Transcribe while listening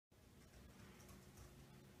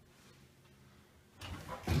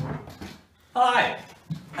Hi!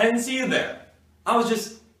 I didn't see you there. I was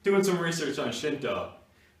just doing some research on Shinto.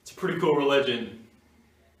 It's a pretty cool religion.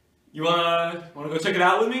 You wanna go check it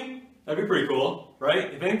out with me? That'd be pretty cool,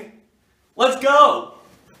 right? You think? Let's go!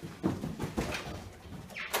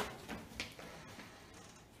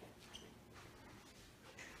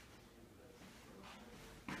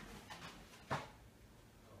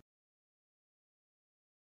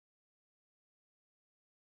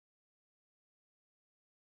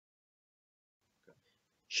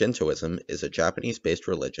 Shintoism is a Japanese-based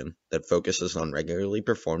religion that focuses on regularly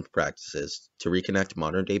performed practices to reconnect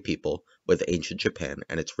modern-day people with ancient Japan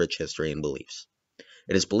and its rich history and beliefs.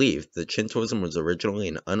 It is believed that Shintoism was originally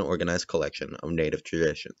an unorganized collection of native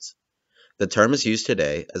traditions. The term is used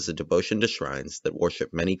today as a devotion to shrines that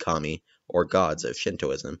worship many kami, or gods of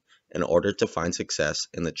Shintoism, in order to find success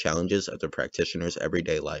in the challenges of the practitioner's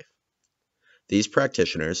everyday life. These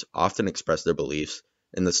practitioners often express their beliefs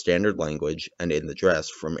in the standard language and in the dress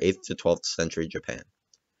from 8th to 12th century Japan.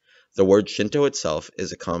 The word Shinto itself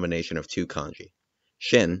is a combination of two kanji,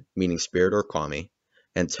 shin meaning spirit or kami,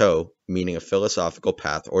 and to meaning a philosophical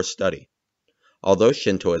path or study. Although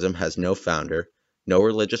Shintoism has no founder, no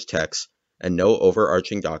religious texts, and no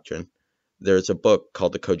overarching doctrine, there is a book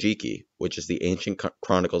called the Kojiki, which is the ancient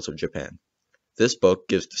chronicles of Japan. This book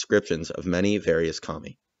gives descriptions of many various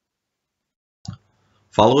kami.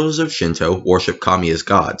 Followers of Shinto worship kami as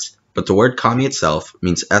gods, but the word kami itself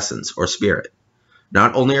means essence or spirit.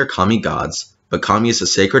 Not only are kami gods, but kami is a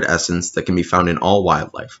sacred essence that can be found in all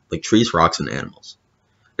wildlife, like trees, rocks, and animals.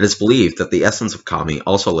 It is believed that the essence of kami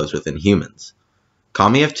also lives within humans.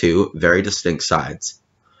 Kami have two very distinct sides.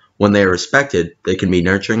 When they are respected, they can be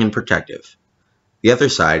nurturing and protective. The other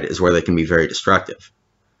side is where they can be very destructive.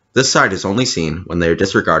 This side is only seen when they are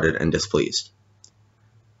disregarded and displeased.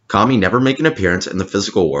 Kami never make an appearance in the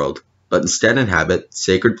physical world, but instead inhabit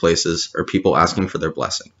sacred places or people asking for their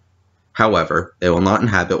blessing. However, they will not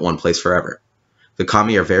inhabit one place forever. The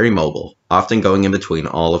kami are very mobile, often going in between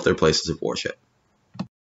all of their places of worship.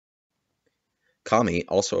 Kami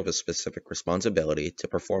also have a specific responsibility to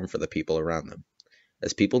perform for the people around them.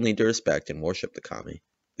 As people need to respect and worship the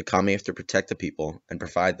kami have to protect the people and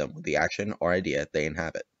provide them with the action or idea they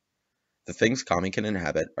inhabit. The things kami can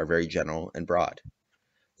inhabit are very general and broad.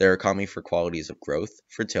 There are kami for qualities of growth,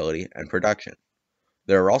 fertility, and production.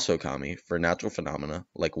 There are also kami for natural phenomena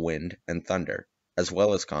like wind and thunder, as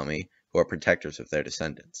well as kami who are protectors of their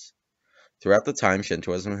descendants. Throughout the time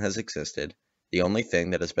Shintoism has existed, the only thing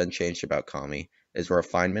that has been changed about kami is a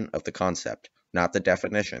refinement of the concept, not the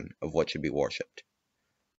definition of what should be worshipped.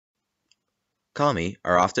 Kami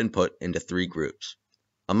are often put into three groups: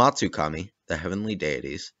 Amatsu kami, the heavenly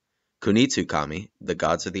deities; Kunitsu kami, the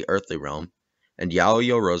gods of the earthly realm; and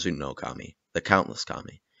Yaoyorozu no kami, the countless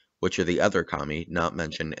kami, which are the other kami not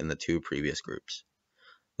mentioned in the two previous groups.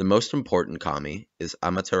 The most important kami is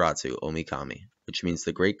Amaterasu Omi kami, which means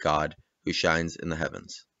the great god who shines in the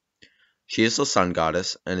heavens. She is the sun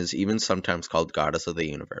goddess and is even sometimes called goddess of the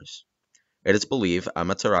universe. It is believed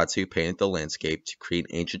Amaterasu painted the landscape to create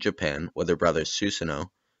ancient Japan with her brothers Susanoo,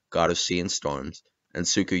 god of sea and storms, and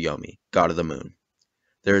Tsukuyomi, god of the moon.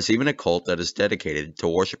 There is even a cult that is dedicated to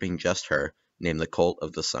worshipping just her, named the Cult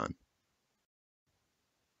of the Sun.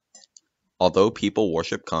 Although people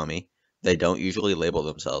worship kami, they don't usually label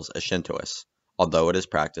themselves as Shintoists, although it is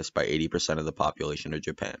practiced by 80% of the population of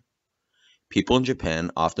Japan. People in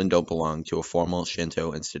Japan often don't belong to a formal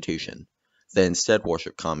Shinto institution. They instead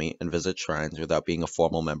worship kami and visit shrines without being a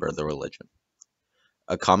formal member of the religion.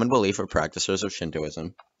 A common belief of practitioners of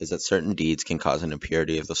Shintoism is that certain deeds can cause an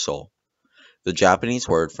impurity of the soul. The Japanese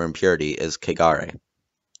word for impurity is kegare.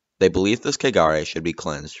 They believe this kegare should be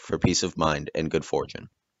cleansed for peace of mind and good fortune.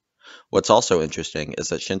 What's also interesting is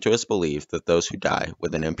that Shintoists believe that those who die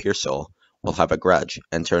with an impure soul will have a grudge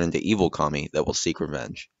and turn into evil kami that will seek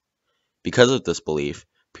revenge. Because of this belief,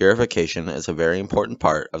 purification is a very important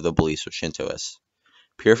part of the beliefs of Shintoists.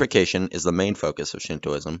 Purification is the main focus of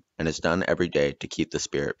Shintoism and is done every day to keep the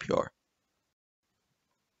spirit pure.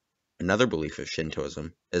 Another belief of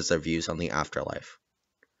Shintoism is their views on the afterlife.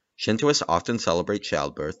 Shintoists often celebrate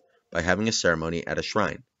childbirth by having a ceremony at a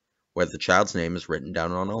shrine, where the child's name is written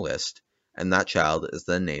down on a list, and that child is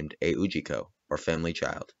then named a Ujiko, or family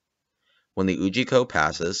child. When the Ujiko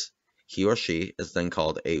passes, he or she is then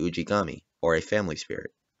called a Ujigami, or a family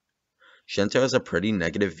spirit. Shinto has a pretty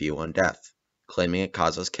negative view on death, claiming it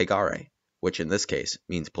causes kegare, which in this case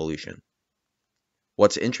means pollution.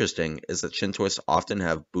 What's interesting is that Shintoists often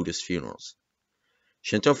have Buddhist funerals.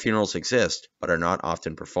 Shinto funerals exist, but are not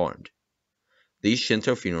often performed. These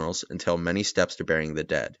Shinto funerals entail many steps to burying the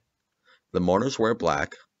dead. The mourners wear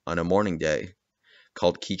black on a mourning day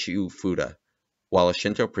called Kichiu Fuda, while a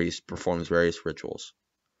Shinto priest performs various rituals.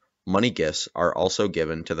 Money gifts are also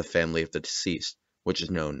given to the family of the deceased, which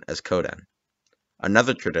is known as koden.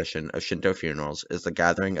 Another tradition of Shinto funerals is the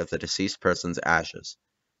gathering of the deceased person's ashes,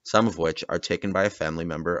 some of which are taken by a family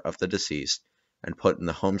member of the deceased and put in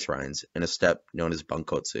the home shrines in a step known as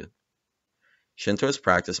bankotsu. Shintoists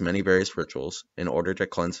practice many various rituals in order to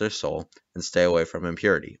cleanse their soul and stay away from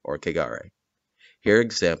impurity, or kegare. Here are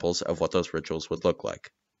examples of what those rituals would look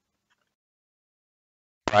like.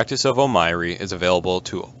 The practice of omairi is available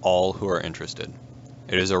to all who are interested.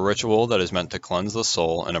 It is a ritual that is meant to cleanse the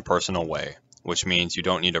soul in a personal way, which means you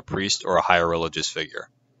don't need a priest or a higher religious figure.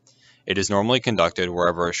 It is normally conducted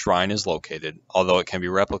wherever a shrine is located, although it can be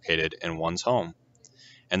replicated in one's home.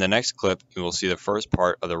 In the next clip, you will see the first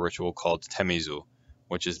part of the ritual called temizu,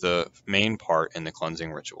 which is the main part in the cleansing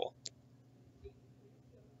ritual.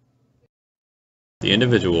 The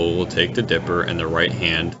individual will take the dipper in their right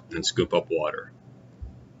hand and scoop up water.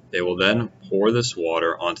 They will then pour this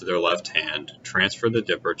water onto their left hand, transfer the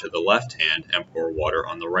dipper to the left hand, and pour water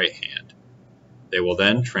on the right hand. They will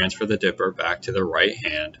then transfer the dipper back to their right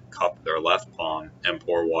hand, cup their left palm, and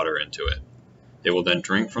pour water into it. They will then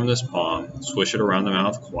drink from this palm, swish it around the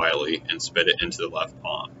mouth quietly, and spit it into the left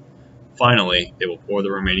palm. Finally, they will pour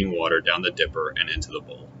the remaining water down the dipper and into the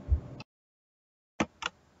bowl.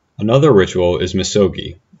 Another ritual is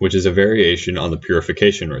misogi, which is a variation on the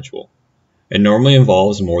purification ritual. It normally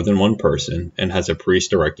involves more than one person and has a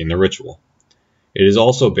priest directing the ritual. It is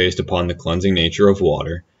also based upon the cleansing nature of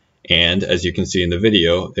water, and as you can see in the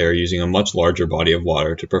video, they are using a much larger body of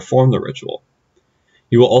water to perform the ritual.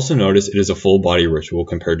 You will also notice it is a full body ritual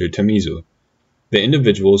compared to temizu. The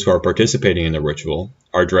individuals who are participating in the ritual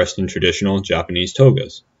are dressed in traditional Japanese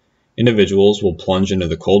togas. Individuals will plunge into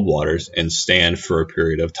the cold waters and stand for a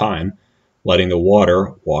period of time, letting the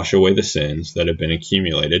water wash away the sins that have been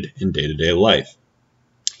accumulated in day-to-day life.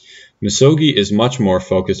 Misogi is much more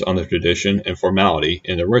focused on the tradition and formality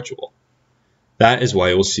in the ritual. That is why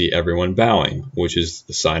you will see everyone bowing, which is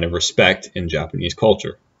the sign of respect in Japanese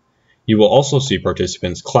culture. You will also see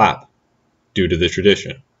participants clap, due to the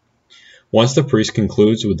tradition. Once the priest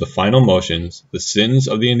concludes with the final motions, the sins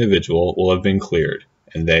of the individual will have been cleared,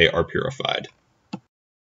 and they are purified.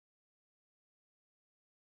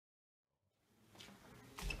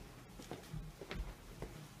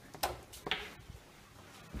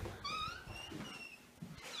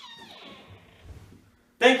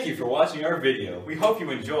 Thank you for watching our video. We hope you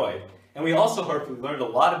enjoyed, and we also hope you learned a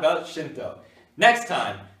lot about Shinto. Next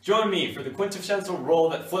time, join me for the quintessential role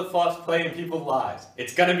that flip-flops play in people's lives.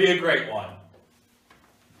 It's gonna be a great one.